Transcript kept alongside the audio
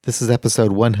This is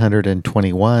episode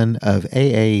 121 of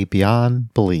AA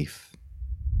Beyond Belief.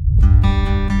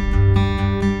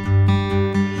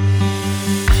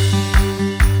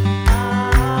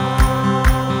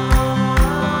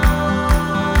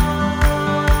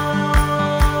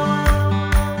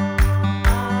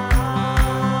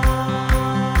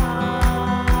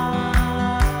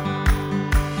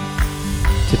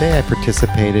 Today I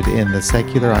participated in the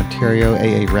Secular Ontario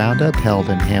AA Roundup held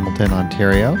in Hamilton,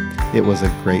 Ontario. It was a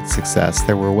great success.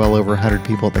 There were well over 100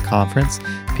 people at the conference.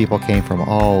 People came from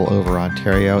all over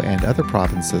Ontario and other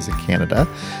provinces in Canada.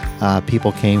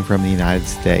 People came from the United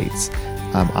States.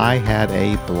 I had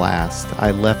a blast.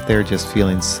 I left there just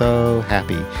feeling so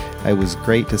happy. It was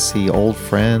great to see old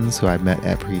friends who I've met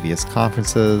at previous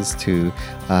conferences, to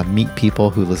meet people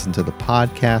who listened to the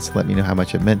podcast, let me know how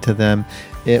much it meant to them.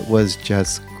 It was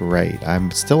just great.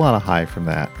 I'm still on a high from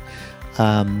that.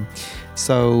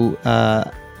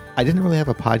 I didn't really have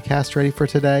a podcast ready for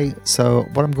today. So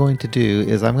what I'm going to do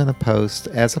is I'm going to post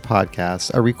as a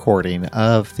podcast a recording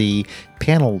of the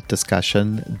panel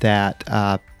discussion that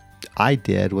I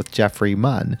did with Jeffrey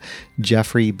Munn,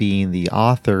 Jeffrey being the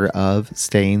author of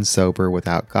Staying Sober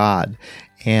Without God.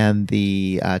 And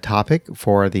the topic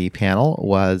for the panel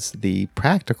was the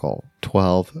practical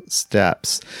 12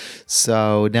 steps.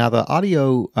 So now the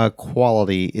audio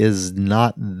quality is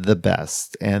not the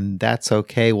best, and that's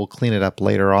okay. We'll clean it up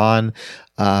later on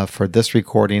for this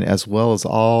recording, as well as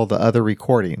all the other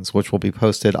recordings, which will be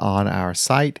posted on our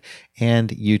site and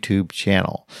YouTube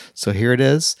channel. So here it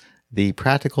is. The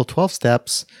Practical 12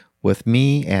 Steps with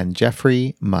me and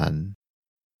Jeffrey Munn.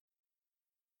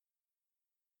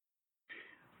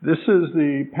 This is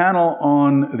the panel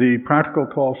on the Practical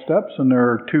 12 Steps, and there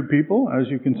are two people, as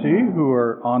you can see, who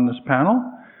are on this panel.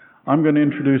 I'm going to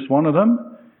introduce one of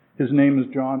them. His name is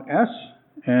John S.,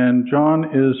 and John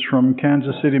is from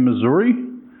Kansas City, Missouri,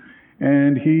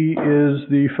 and he is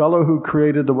the fellow who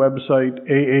created the website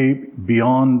AA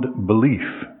Beyond Belief.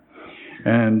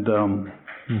 And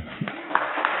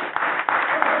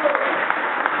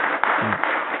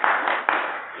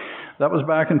that was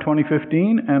back in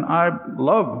 2015, and I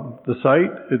love the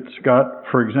site. It's got,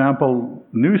 for example,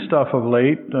 new stuff of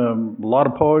late, a lot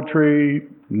of poetry,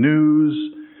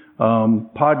 news,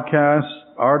 podcasts,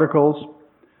 articles,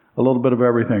 a little bit of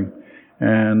everything.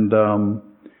 And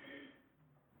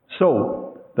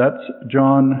so that's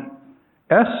John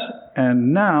S.,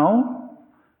 and now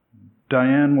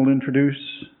Diane will introduce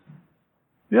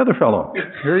the other fellow.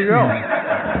 Here you go.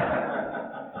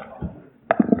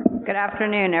 Good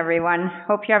afternoon, everyone.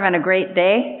 Hope you're having a great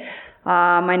day.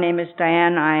 My name is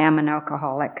Diane. I am an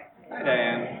alcoholic. Hi,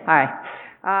 Diane.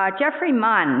 Hi. Jeffrey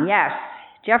Munn, yes.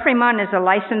 Jeffrey Munn is a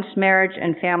licensed marriage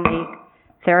and family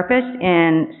therapist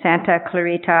in Santa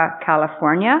Clarita,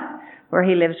 California, where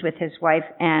he lives with his wife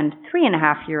and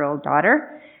 3.5-year-old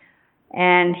daughter.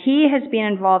 And he has been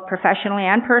involved professionally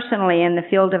and personally in the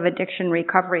field of addiction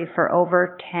recovery for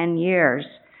over 10 years.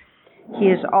 He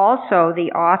is also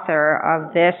the author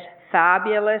of this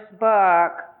fabulous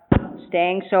book,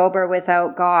 Staying Sober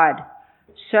Without God.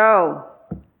 So,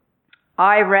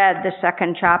 I read the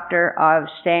second chapter of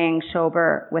Staying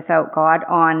Sober Without God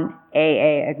on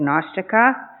AA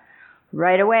Agnostica.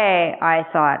 Right away, I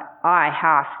thought, I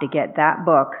have to get that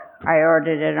book. I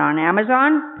ordered it on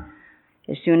Amazon.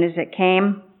 As soon as it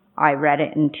came, I read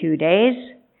it in 2 days.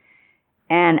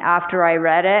 And after I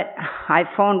read it, I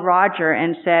phoned Roger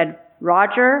and said,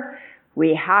 Roger,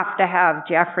 we have to have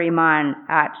Jeffrey Munn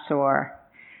at SOAR.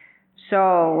 So,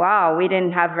 wow, we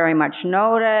didn't have very much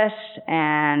notice,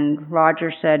 and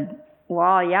Roger said,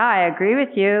 well, yeah, I agree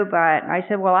with you, but I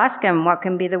said, well, ask him, what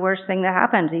can be the worst thing that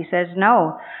happens? He says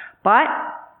no, but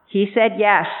he said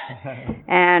yes,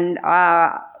 and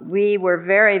we were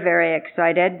very, very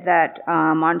excited that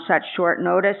on such short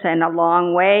notice and a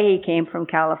long way, he came from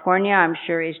California. I'm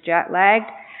sure he's jet-lagged.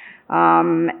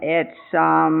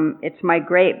 It's my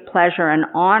great pleasure and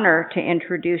honor to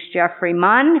introduce Jeffrey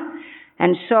Munn.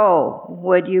 And so,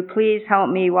 would you please help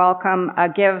me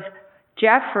give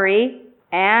Jeffrey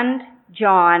and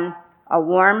John a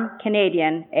warm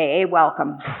Canadian AA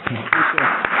welcome. Thank you.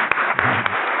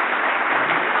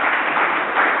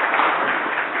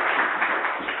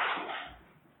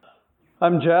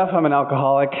 I'm Jeff. I'm an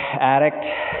alcoholic addict.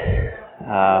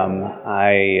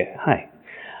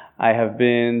 I have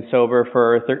been sober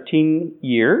for 13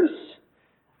 years.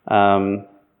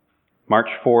 March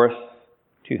 4th,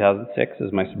 2006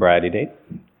 is my sobriety date.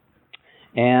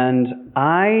 And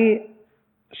I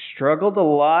struggled a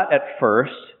lot at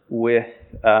first with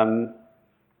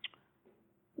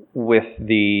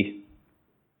the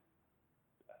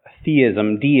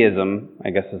deism, I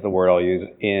guess is the word I'll use,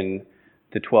 in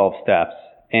the 12 steps.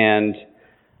 And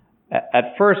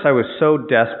at first I was so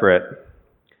desperate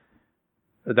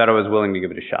that I was willing to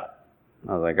give it a shot.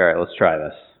 I was like, all right, let's try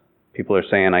this. People are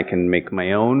saying I can make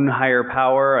my own higher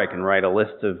power. I can write a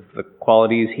list of the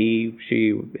qualities he,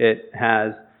 she, it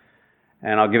has,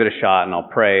 and I'll give it a shot, and I'll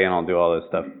pray, and I'll do all this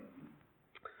stuff.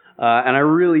 And I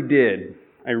really did.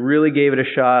 I really gave it a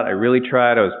shot. I really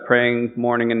tried. I was praying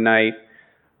morning and night,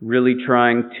 really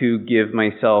trying to give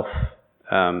myself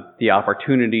the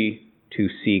opportunity to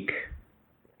seek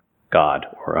God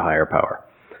or a higher power.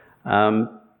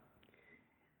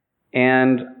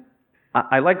 And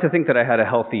I like to think that I had a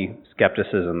healthy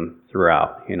skepticism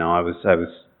throughout. You know, I was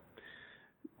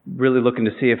really looking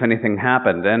to see if anything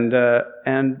happened, and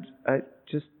I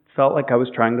just felt like I was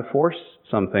trying to force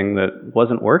something that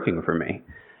wasn't working for me.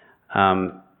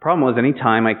 Problem was, any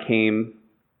time I came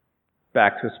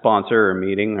back to a sponsor or a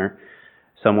meeting or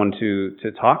someone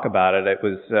to talk about it, it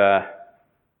was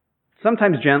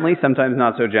sometimes gently, sometimes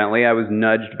not so gently. I was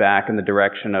nudged back in the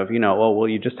direction of, well,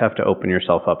 you just have to open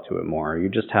yourself up to it more. Or you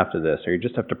just have to this, or you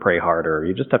just have to pray harder, or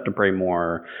you just have to pray more.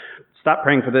 Or stop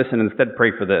praying for this and instead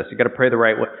pray for this. You got to pray the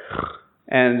right way.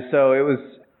 And so it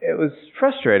was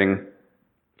frustrating.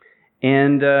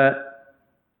 And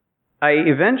I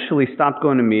eventually stopped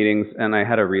going to meetings, and I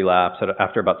had a relapse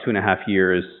after about 2.5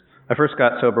 years. I first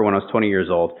got sober when I was 20 years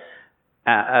old.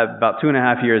 About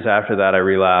 2.5 years after that, I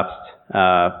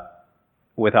relapsed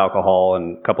with alcohol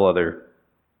and a couple other,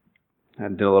 I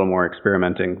did a little more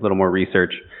experimenting, a little more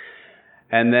research.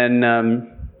 And then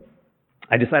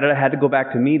I decided I had to go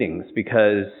back to meetings,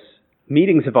 because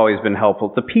meetings have always been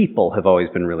helpful. The people have always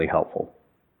been really helpful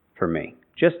for me.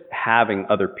 Just having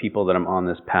other people that I'm on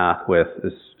this path with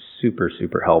is super,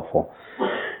 super helpful.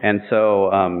 And so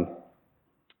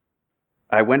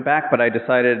I went back, but I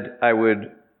decided I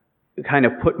would kind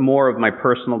of put more of my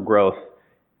personal growth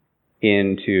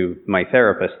into my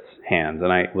therapist's hands.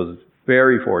 And I was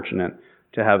very fortunate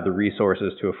to have the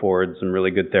resources to afford some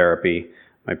really good therapy.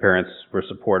 My parents were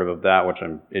supportive of that, which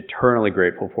I'm eternally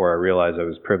grateful for. I realized I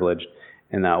was privileged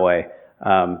in that way.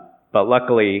 But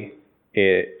luckily,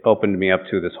 it opened me up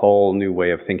to this whole new way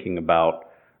of thinking about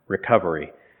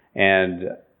recovery.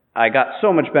 And I got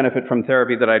so much benefit from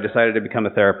therapy that I decided to become a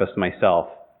therapist myself.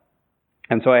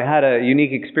 And so I had a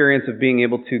unique experience of being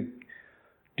able to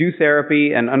do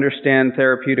therapy and understand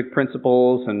therapeutic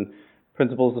principles and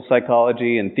principles of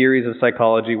psychology and theories of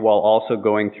psychology while also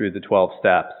going through the 12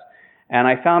 steps. And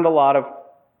I found a lot of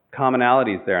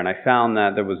commonalities there, and I found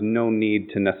that there was no need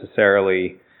to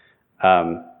necessarily,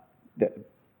 there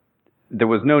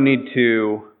was no need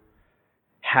to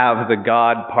have the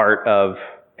God part of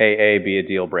AA be a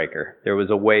deal breaker. There was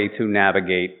a way to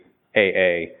navigate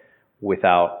AA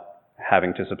without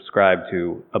having to subscribe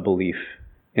to a belief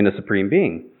in a supreme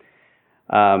being.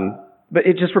 But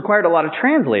it just required a lot of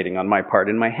translating on my part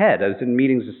in my head. I was in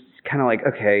meetings just kind of like,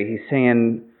 okay, he's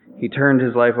saying he turned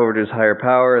his life over to his higher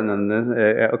power, and then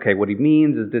okay, what he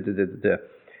means is da-da-da-da-da.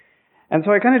 And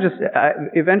so I kind of I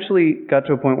eventually got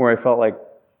to a point where I felt like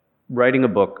writing a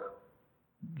book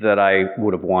that I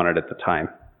would have wanted at the time.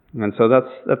 And so that's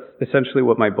essentially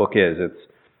what my book is. It's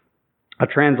a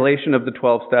translation of the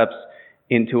 12 steps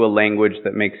into a language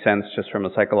that makes sense just from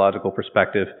a psychological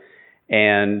perspective.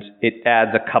 And it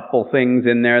adds a couple things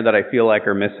in there that I feel like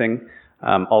are missing.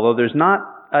 Although there's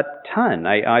not a ton.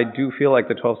 I do feel like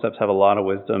the 12 steps have a lot of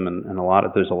wisdom and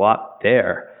there's a lot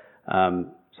there.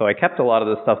 So I kept a lot of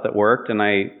the stuff that worked, and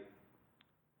I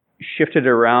shifted it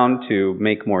around to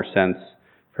make more sense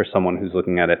for someone who's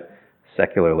looking at it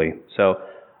secularly. So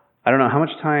I don't know, how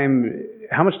much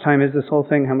time is this whole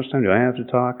thing? How much time do I have to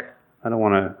talk? I don't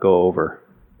want to go over.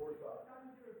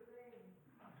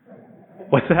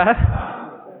 What's that?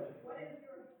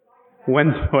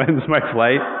 When's my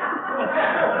flight?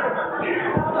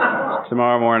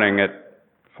 Tomorrow morning at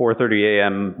 4:30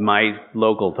 a.m. my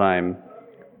local time.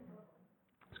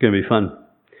 It's going to be fun.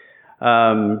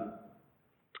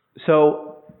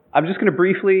 So I'm just going to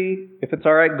briefly, if it's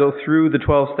all right, go through the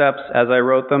 12 steps as I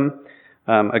wrote them.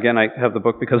 Again, I have the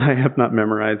book because I have not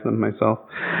memorized them myself.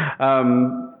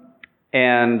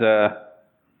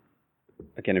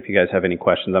 Again, if you guys have any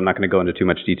questions, I'm not going to go into too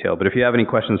much detail, but if you have any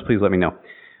questions, please let me know,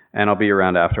 and I'll be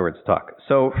around afterwards to talk.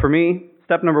 So for me,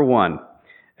 step number 1,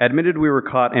 admitted we were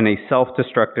caught in a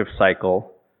self-destructive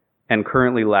cycle and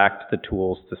currently lacked the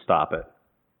tools to stop it.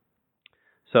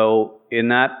 So in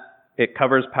that, it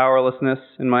covers powerlessness,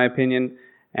 in my opinion,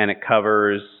 and it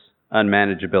covers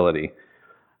unmanageability.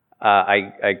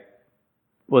 I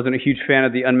wasn't a huge fan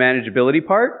of the unmanageability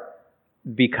part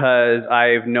because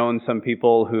I've known some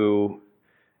people who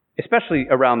especially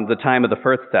around the time of the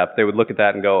first step, they would look at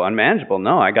that and go, unmanageable.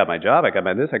 No, I got my job, I got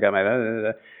my this, I got my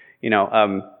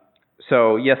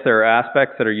so yes, there are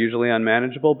aspects that are usually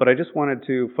unmanageable, but I just wanted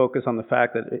to focus on the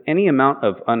fact that any amount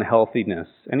of unhealthiness,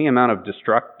 any amount of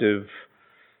destructive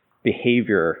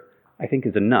behavior, I think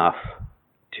is enough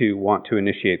to want to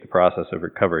initiate the process of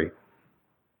recovery.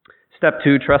 Step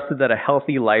 2, trusted that a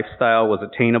healthy lifestyle was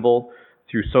attainable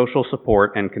through social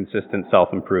support and consistent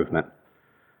self-improvement.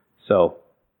 So,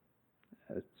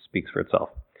 it speaks for itself.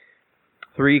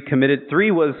 3, committed.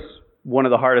 3 was one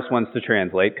of the hardest ones to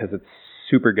translate because it's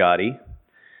super gaudy.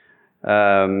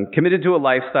 Committed to a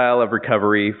lifestyle of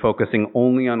recovery, focusing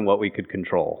only on what we could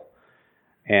control.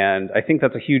 And I think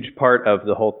that's a huge part of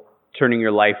the whole turning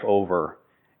your life over,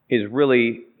 is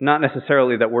really not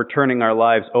necessarily that we're turning our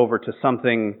lives over to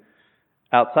something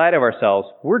outside of ourselves.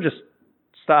 We're just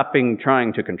stopping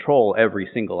trying to control every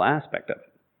single aspect of it,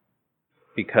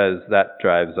 because that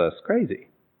drives us crazy.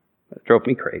 It drove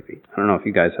me crazy. I don't know if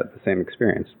you guys had the same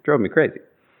experience. It drove me crazy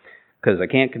because I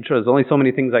can't control. There's only so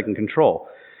many things I can control.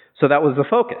 So that was the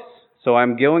focus. So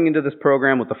I'm going into this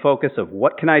program with the focus of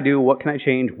what can I do, what can I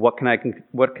change, what can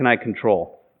I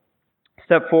control.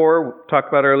 Step 4, talked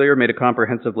about earlier, made a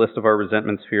comprehensive list of our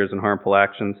resentments, fears, and harmful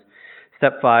actions.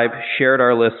 Step 5, shared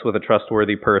our lists with a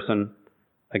trustworthy person.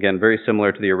 Again, very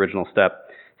similar to the original step.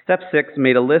 Step 6,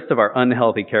 made a list of our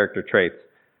unhealthy character traits.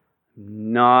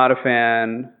 Not a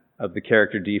fan of the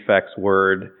character defects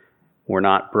word. We're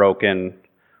not broken.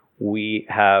 We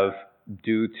have,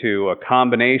 due to a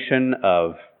combination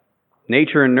of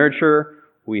nature and nurture,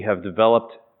 we have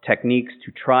developed techniques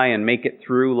to try and make it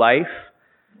through life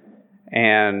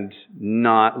and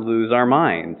not lose our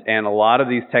minds. And a lot of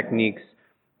these techniques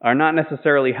are not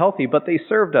necessarily healthy, but they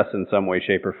served us in some way,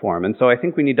 shape, or form. And so I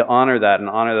think we need to honor that and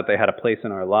honor that they had a place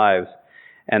in our lives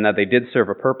and that they did serve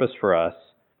a purpose for us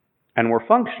and were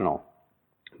functional.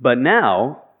 But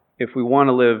now, if we want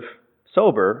to live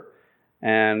sober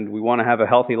and we want to have a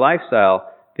healthy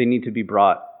lifestyle, they need to be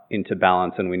brought into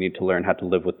balance, and we need to learn how to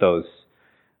live with those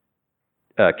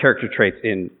character traits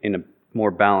in a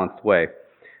more balanced way.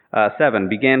 7,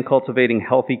 began cultivating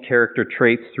healthy character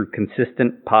traits through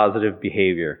consistent positive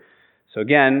behavior. So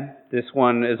again, this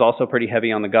one is also pretty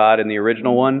heavy on the God in the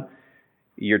original one.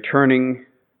 You're turning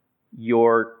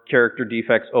your character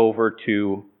defects over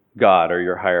to God or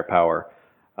your higher power.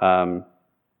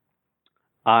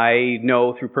 I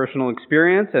know through personal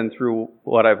experience and through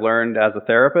what I've learned as a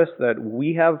therapist that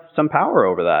we have some power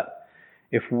over that.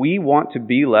 If we want to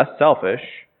be less selfish,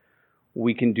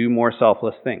 we can do more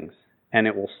selfless things. And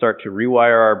it will start to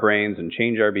rewire our brains and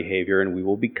change our behavior, and we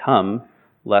will become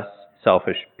less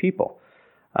selfish people.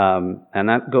 And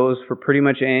that goes for pretty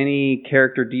much any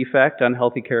character defect,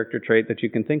 unhealthy character trait that you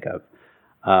can think of.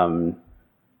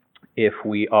 If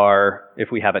we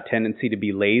have a tendency to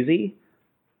be lazy,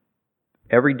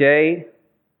 every day,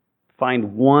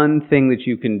 find one thing that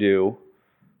you can do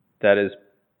that is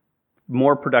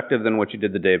more productive than what you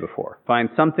did the day before. Find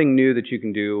something new that you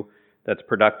can do that's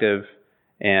productive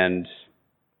and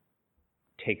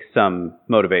take some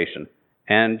motivation.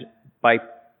 And by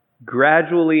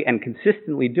gradually and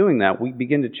consistently doing that, we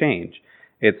begin to change.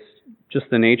 It's just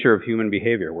the nature of human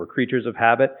behavior. We're creatures of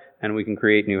habit, and we can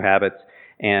create new habits.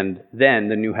 And then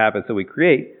the new habits that we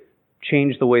create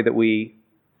change the way that we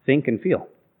think and feel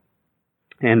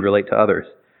and relate to others.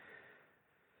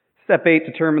 Step 8,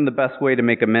 determine the best way to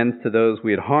make amends to those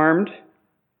we had harmed.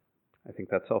 I think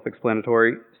that's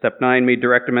self-explanatory. Step 9, made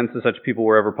direct amends to such people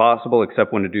wherever possible,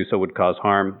 except when to do so would cause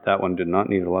harm. That one did not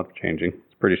need a lot of changing.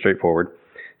 It's pretty straightforward.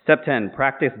 Step 10,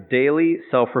 practice daily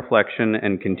self-reflection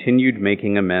and continued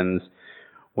making amends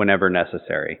whenever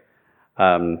necessary.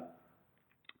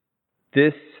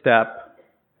 This step,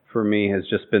 for me, has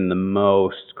just been the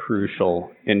most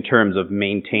crucial in terms of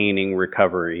maintaining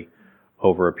recovery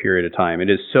over a period of time. It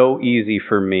is so easy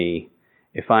for me,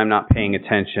 if I'm not paying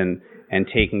attention and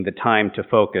taking the time to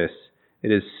focus,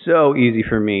 it is so easy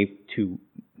for me to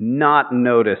not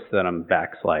notice that I'm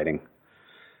backsliding.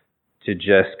 To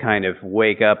just kind of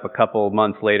wake up a couple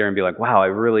months later and be like, wow,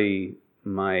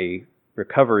 my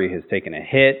recovery has taken a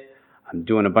hit. I'm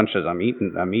doing I'm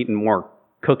eating more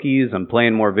cookies, I'm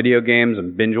playing more video games,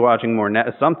 I'm binge watching more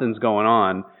something's going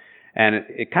on, and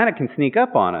it kind of can sneak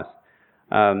up on us.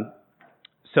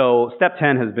 So step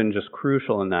 10 has been just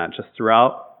crucial in that, just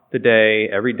throughout the day,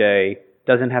 every day,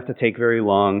 doesn't have to take very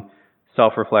long,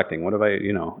 self-reflecting. What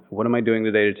am I doing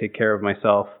today to take care of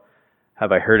myself?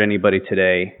 Have I hurt anybody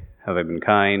today? Have I been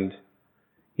kind?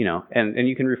 And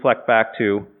you can reflect back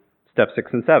to step 6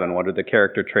 and 7. What are the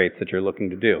character traits that you're looking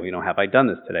to do? Have I done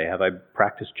this today? Have I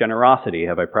practiced generosity?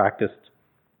 Have I practiced,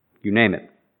 you name it.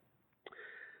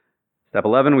 Step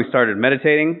 11, we started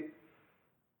meditating.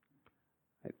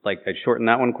 I shortened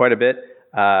that one quite a bit.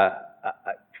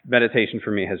 Meditation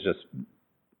for me has just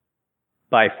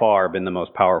by far been the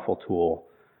most powerful tool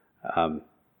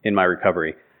in my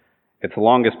recovery. It's the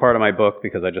longest part of my book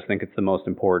because I just think it's the most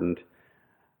important.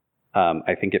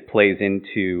 I think it plays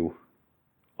into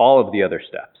all of the other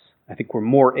steps. I think we're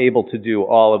more able to do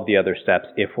all of the other steps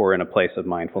if we're in a place of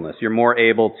mindfulness. You're more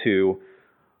able to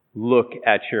look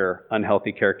at your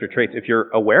unhealthy character traits if you're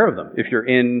aware of them, if you're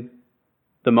in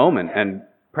the moment and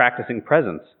practicing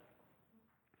presence.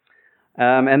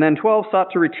 And then 12,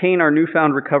 sought to retain our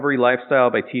newfound recovery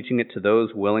lifestyle by teaching it to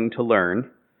those willing to learn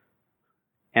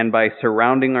and by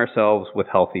surrounding ourselves with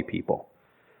healthy people.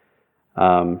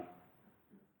 It's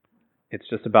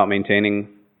just about maintaining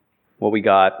what we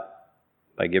got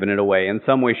by giving it away in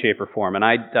some way, shape, or form. And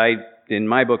I in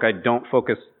my book, I don't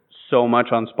focus so much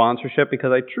on sponsorship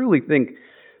because I truly think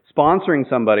sponsoring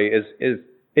somebody is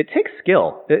it takes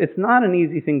skill. It's not an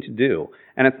easy thing to do.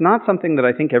 And it's not something that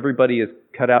I think everybody is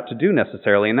cut out to do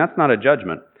necessarily, and that's not a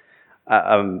judgment.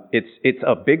 It's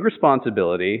a big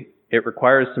responsibility. It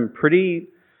requires some pretty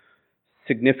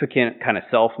significant kind of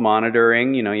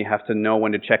self-monitoring. You know, you have to know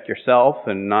when to check yourself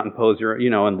and not impose your,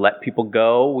 and let people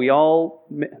go.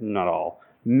 Not all,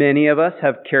 many of us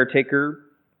have caretaker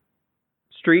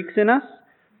streaks in us,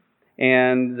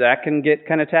 and that can get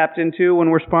kind of tapped into when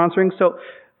we're sponsoring. So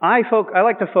I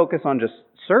like to focus on just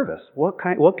service. What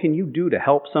can you do to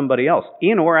help somebody else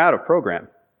in or out of program?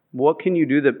 What can you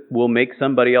do that will make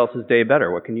somebody else's day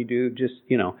better? What can you do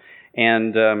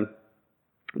and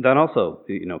that also,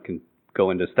 can go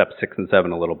into step 6 and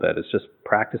 7 a little bit. It's just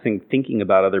practicing thinking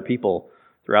about other people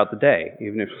throughout the day,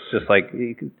 even if it's just like,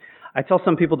 I tell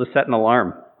some people to set an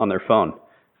alarm on their phone.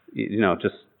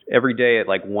 Just every day at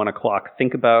like 1 o'clock,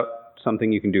 think about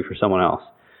something you can do for someone else.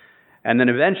 And then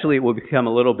eventually it will become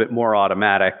a little bit more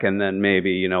automatic, and then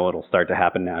maybe, it'll start to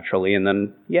happen naturally, and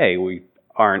then, yay, we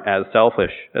aren't as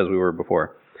selfish as we were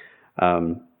before.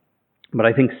 But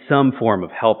I think some form of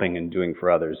helping and doing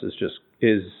for others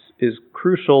is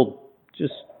crucial,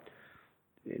 just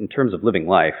in terms of living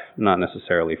life, not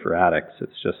necessarily for addicts.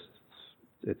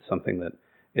 It's something that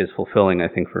is fulfilling, I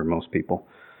think, for most people.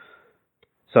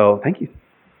 So, thank you.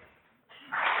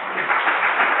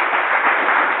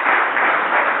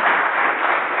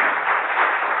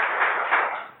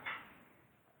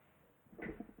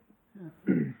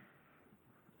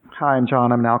 Hi, I'm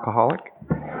John. I'm an alcoholic.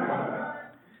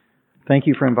 Thank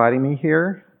you for inviting me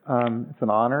here. It's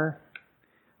an honor.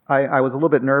 I was a little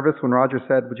bit nervous when Roger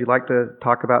said, would you like to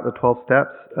talk about the 12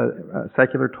 steps,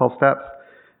 secular 12 steps?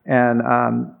 And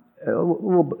a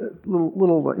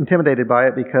little intimidated by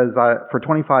it because for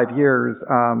 25 years,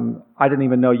 I didn't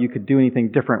even know you could do anything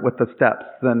different with the steps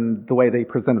than the way they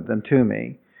presented them to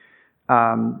me.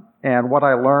 And what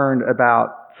I learned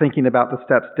about thinking about the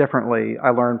steps differently, I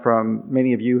learned from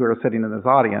many of you who are sitting in this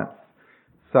audience.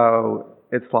 So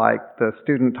it's like the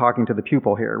student talking to the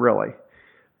pupil here, really.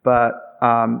 But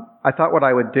I thought what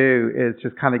I would do is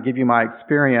just kind of give you my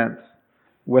experience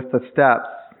with the steps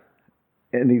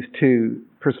in these two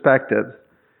perspectives,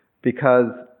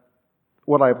 because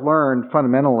what I've learned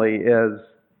fundamentally is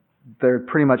they're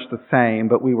pretty much the same,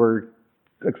 but we were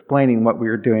explaining what we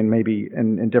were doing maybe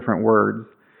in different words.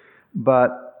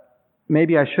 But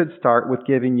maybe I should start with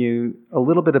giving you a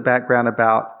little bit of background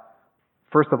about,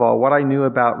 first of all, what I knew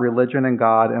about religion and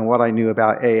God and what I knew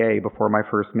about AA before my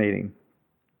first meeting.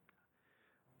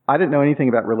 I didn't know anything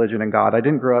about religion and God. I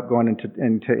didn't grow up going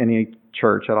into any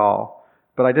church at all.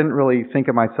 But I didn't really think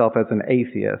of myself as an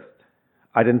atheist.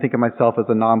 I didn't think of myself as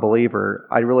a non-believer.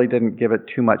 I really didn't give it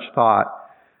too much thought.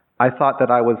 I thought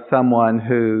that I was someone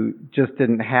who just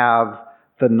didn't have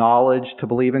the knowledge to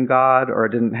believe in God, or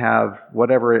didn't have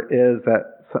whatever it is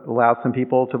that allows some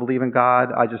people to believe in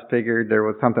God. I just figured there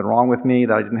was something wrong with me,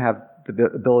 that I didn't have the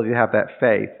ability to have that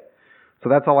faith. So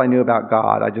that's all I knew about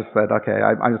God. I just said, okay,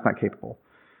 I'm just not capable.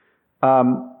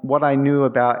 What I knew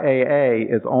about AA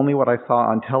is only what I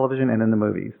saw on television and in the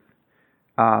movies.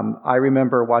 I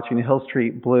remember watching Hill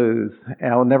Street Blues,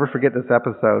 and I'll never forget this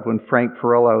episode when Frank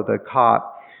Perillo, the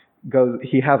cop,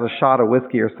 he has a shot of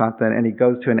whiskey or something, and he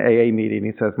goes to an AA meeting.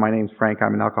 He says, "My name's Frank.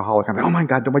 I'm an alcoholic." I'm like, "Oh my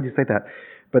God, why'd you say that?"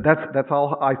 But that's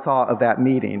all I saw of that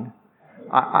meeting.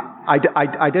 I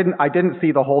didn't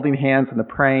see the holding hands and the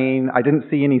praying. I didn't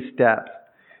see any steps.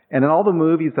 And in all the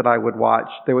movies that I would watch,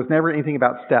 there was never anything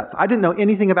about steps. I didn't know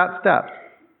anything about steps.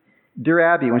 Dear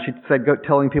Abby, when she said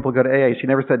telling people to go to AA, she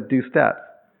never said do steps.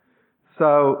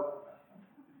 So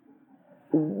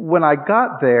when I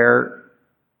got there,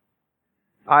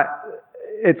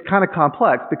 it's kind of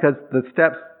complex because the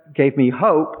steps gave me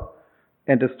hope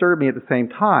and disturbed me at the same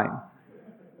time.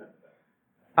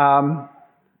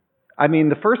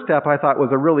 The first step I thought was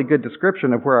a really good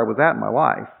description of where I was at in my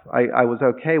life. I was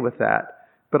okay with that.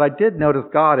 But I did notice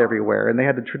God everywhere, and they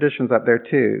had the traditions up there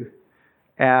too.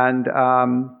 And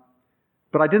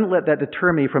but I didn't let that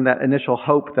deter me from that initial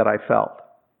hope that I felt.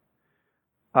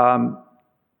 And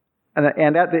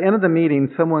at the end of the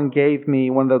meeting, someone gave me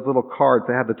one of those little cards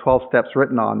that had the 12 steps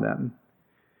written on them.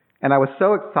 And I was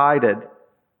so excited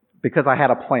because I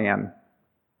had a plan.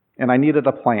 And I needed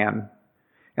a plan.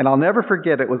 And I'll never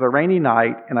forget, it was a rainy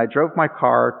night, and I drove my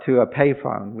car to a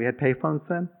payphone. We had payphones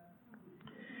then.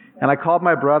 And I called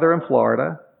my brother in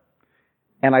Florida,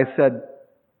 and I said,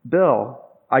 Bill,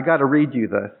 I got to read you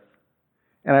this.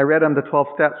 And I read him the 12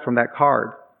 steps from that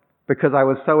card because I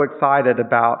was so excited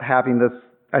about having this.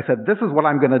 I said, this is what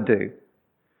I'm going to do.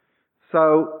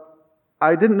 So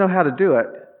I didn't know how to do it,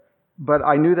 but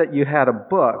I knew that you had a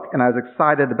book, and I was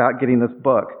excited about getting this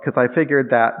book because I figured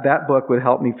that that book would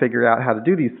help me figure out how to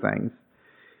do these things.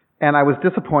 And I was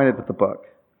disappointed with the book.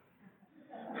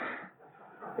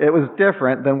 It was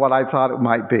different than what I thought it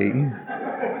might be.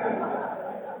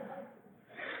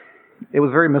 It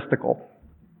was very mystical.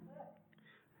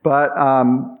 But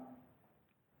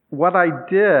what I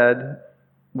did,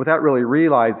 without really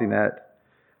realizing it,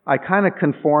 I kind of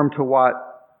conformed to what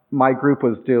my group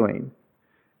was doing.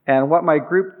 And what my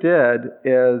group did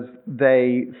is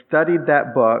they studied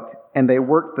that book and they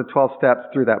worked the 12 steps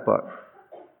through that book.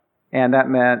 And that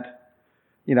meant,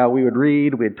 we would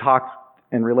read, we'd talk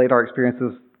and relate our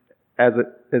experiences as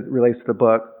it relates to the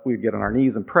book. We'd get on our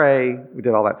knees and pray. We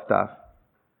did all that stuff.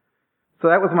 So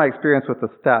that was my experience with the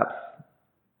steps.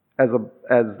 I don't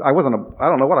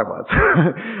know what I was.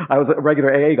 I was a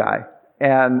regular AA guy.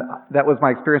 And that was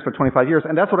my experience for 25 years.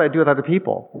 And that's what I do with other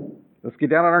people. Let's get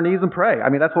down on our knees and pray.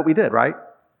 That's what we did, right?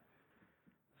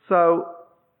 So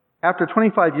after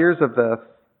 25 years of this,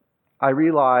 I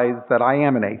realized that I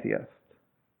am an atheist.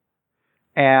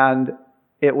 And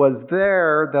it was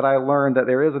there that I learned that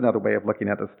there is another way of looking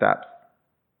at the steps.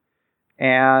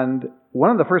 And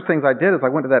one of the first things I did is I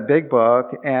went to that big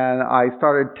book and I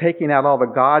started taking out all the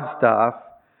God stuff.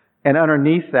 And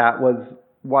underneath that was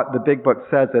what the big book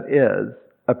says it is,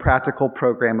 a practical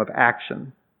program of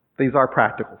action. These are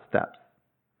practical steps.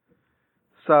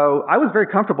 So I was very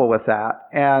comfortable with that.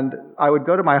 And I would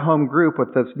go to my home group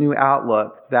with this new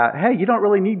outlook that, hey, you don't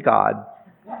really need God.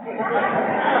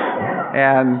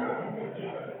 And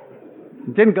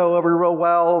it didn't go over real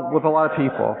well with a lot of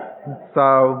people.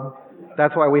 So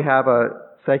that's why we have a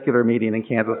secular meeting in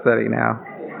Kansas City now.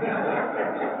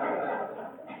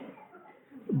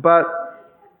 But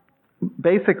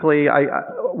basically,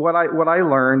 what I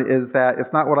learned is that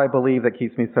it's not what I believe that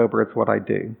keeps me sober, it's what I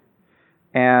do.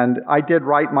 And I did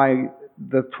write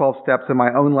the 12 steps in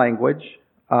my own language,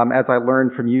 as I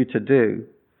learned from you to do.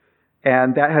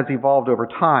 And that has evolved over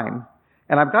time.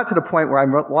 And I've got to the point where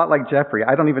I'm a lot like Jeffrey.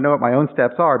 I don't even know what my own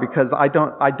steps are because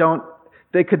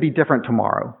they could be different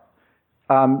tomorrow.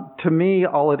 To me,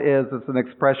 all it is an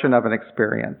expression of an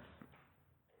experience.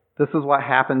 This is what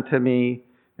happened to me,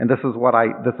 and this is what I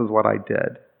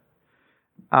did.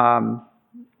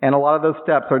 And a lot of those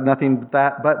steps are nothing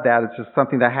but that. It's just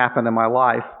something that happened in my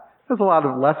life. There's a lot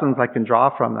of lessons I can draw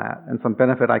from that, and some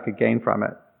benefit I could gain from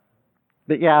it.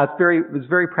 But yeah, it's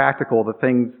very practical, the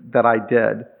things that I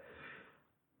did.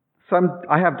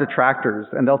 I have detractors,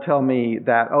 and they'll tell me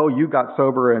that, oh, you got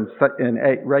sober in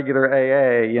regular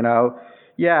AA,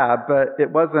 Yeah, but it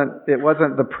wasn't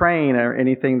the praying or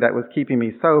anything that was keeping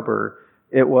me sober.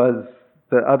 It was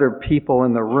the other people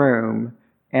in the room,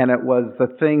 and it was the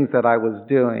things that I was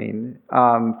doing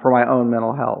for my own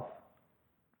mental health.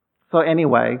 So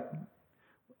anyway,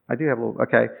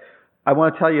 I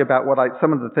want to tell you about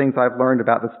some of the things I've learned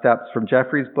about the steps from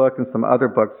Jeffrey's book and some other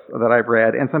books that I've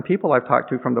read, and some people I've talked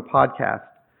to from the podcast.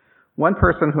 One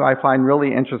person who I find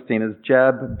really interesting is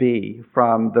Jeb B.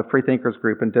 from the Freethinkers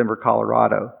group in Denver,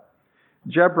 Colorado.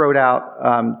 Jeb wrote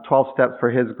out 12 steps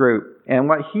for his group, and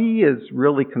what he is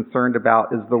really concerned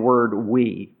about is the word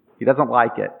we. He doesn't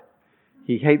like it.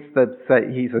 He hates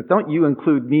he says, don't you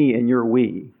include me in your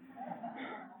we.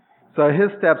 So his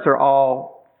steps are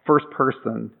all first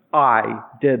person. I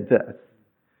did this.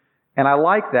 And I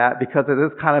like that because it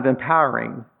is kind of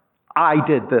empowering. I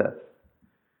did this.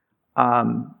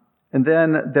 And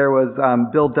then there was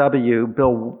Bill W.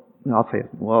 I'll say it.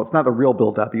 Well, it's not the real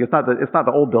Bill W. It's not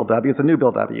the old Bill W. It's a new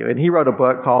Bill W. And he wrote a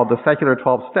book called The Secular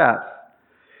 12 Steps.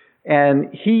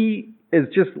 And he is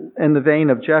just in the vein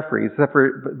of Jeffrey's, except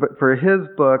for his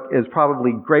book is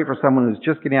probably great for someone who's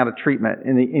just getting out of treatment.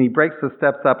 And he breaks the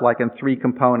steps up like in 3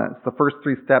 components. The first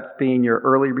 3 steps being your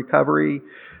early recovery,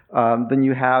 Then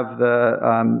you have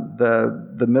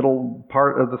the middle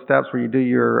part of the steps where you do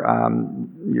your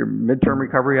midterm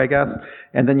recovery, I guess,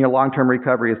 and then your long-term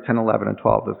recovery is 10, 11, and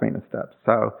 12, those maintenance steps.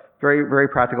 So very, very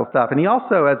practical stuff. And he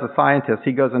also, as a scientist,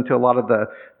 he goes into a lot of the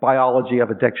biology of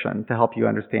addiction to help you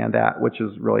understand that, which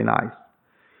is really nice.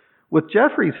 With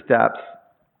Jeffrey's steps,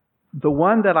 the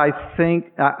one that I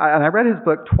think, and I read his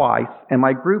book twice, and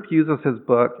my group uses his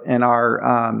book in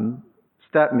our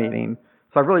step meeting.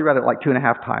 So I've really read it like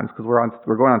 2.5 times because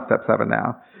we're going on step 7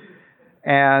 now.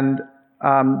 And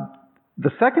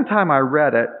the second time I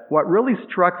read it, what really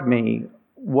struck me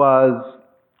was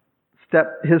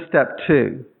his step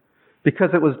 2,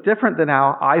 because it was different than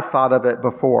how I thought of it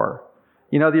before.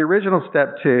 You know, the original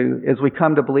step 2 is we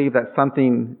come to believe that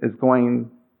something is going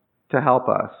to help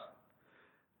us.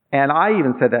 And I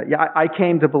even said that. Yeah, I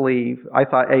came to believe, I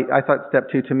thought step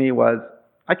 2 to me was,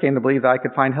 I came to believe that I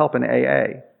could find help in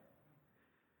AA.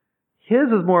 His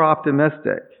is more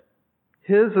optimistic.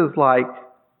 His is like,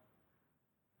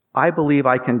 I believe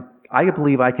I can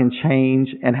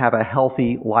change and have a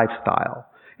healthy lifestyle.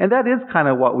 And that is kind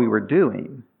of what we were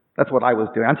doing. That's what I was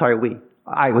doing. I'm sorry,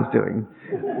 I was doing.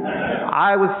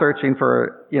 I was searching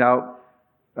for,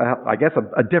 I guess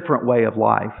a different way of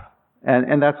life.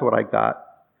 And that's what I got.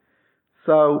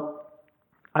 So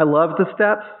I love the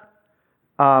steps.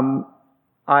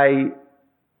 I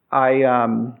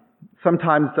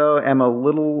sometimes, though, am a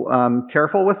little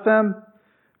careful with them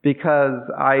because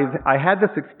I had this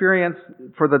experience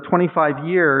for the 25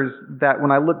 years that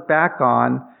when I look back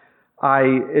on,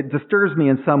 it disturbs me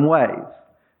in some ways.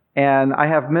 And I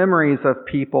have memories of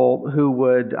people who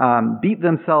would beat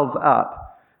themselves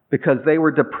up because they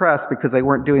were depressed because they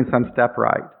weren't doing some step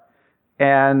right.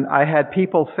 And I had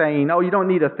people saying, oh, you don't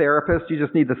need a therapist, you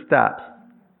just need the steps.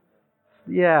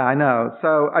 Yeah, I know.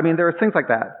 So, I mean, there are things like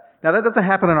that. Now, that doesn't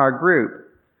happen in our group,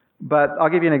 but I'll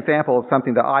give you an example of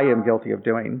something that I am guilty of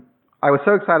doing. I was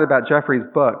so excited about Jeffrey's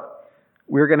book.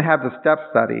 We were going to have the step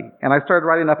study, and I started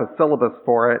writing up a syllabus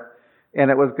for it,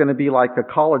 and it was going to be like a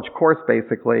college course,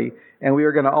 basically, and we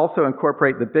were going to also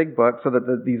incorporate the big book so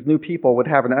that these new people would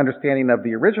have an understanding of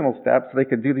the original steps so they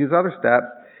could do these other steps,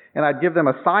 and I'd give them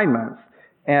assignments.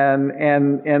 And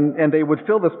they would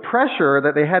feel this pressure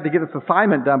that they had to get this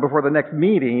assignment done before the next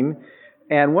meeting.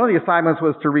 And one of the assignments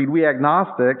was to read We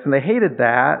Agnostics, and they hated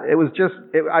that.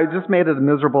 I just made it a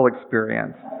miserable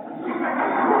experience.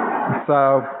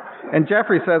 So, and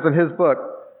Jeffrey says in his book,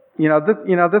 these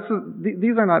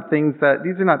are not things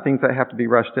that have to be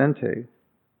rushed into.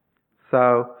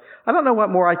 So, I don't know what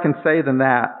more I can say than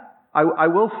that. I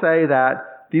will say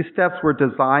that these steps were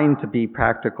designed to be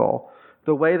practical.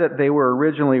 The way that they were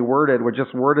originally worded were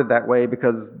just worded that way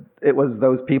because it was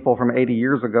those people from 80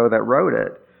 years ago that wrote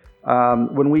it.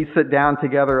 When we sit down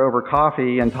together over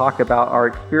coffee and talk about our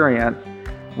experience,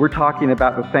 we're talking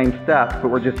about the same steps,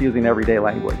 but we're just using everyday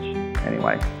language.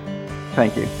 Anyway,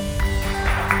 thank you.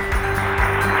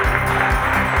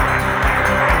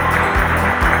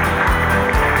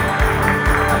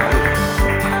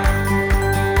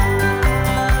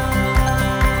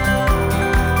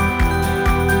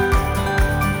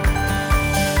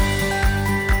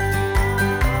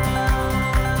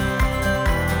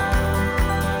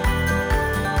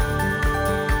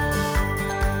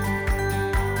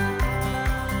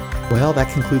 Well,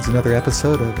 that concludes another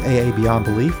episode of AA Beyond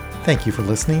Belief. Thank you for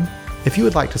listening. If you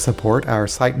would like to support our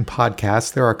site and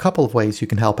podcast, there are a couple of ways you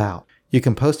can help out. You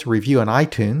can post a review on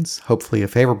iTunes, hopefully a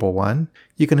favorable one.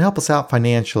 You can help us out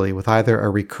financially with either a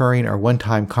recurring or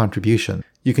one-time contribution.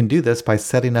 You can do this by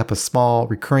setting up a small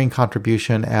recurring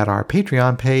contribution at our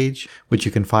Patreon page, which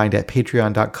you can find at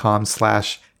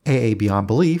patreon.com/AA Beyond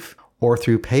Belief, or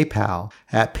through PayPal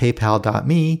at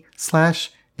paypal.me/AA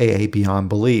Beyond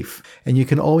Belief. And you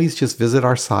can always just visit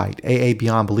our site,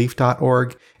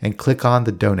 aabeyondbelief.org, and click on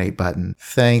the donate button.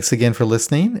 Thanks again for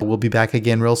listening. We'll be back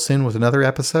again real soon with another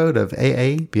episode of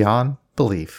AA Beyond Belief.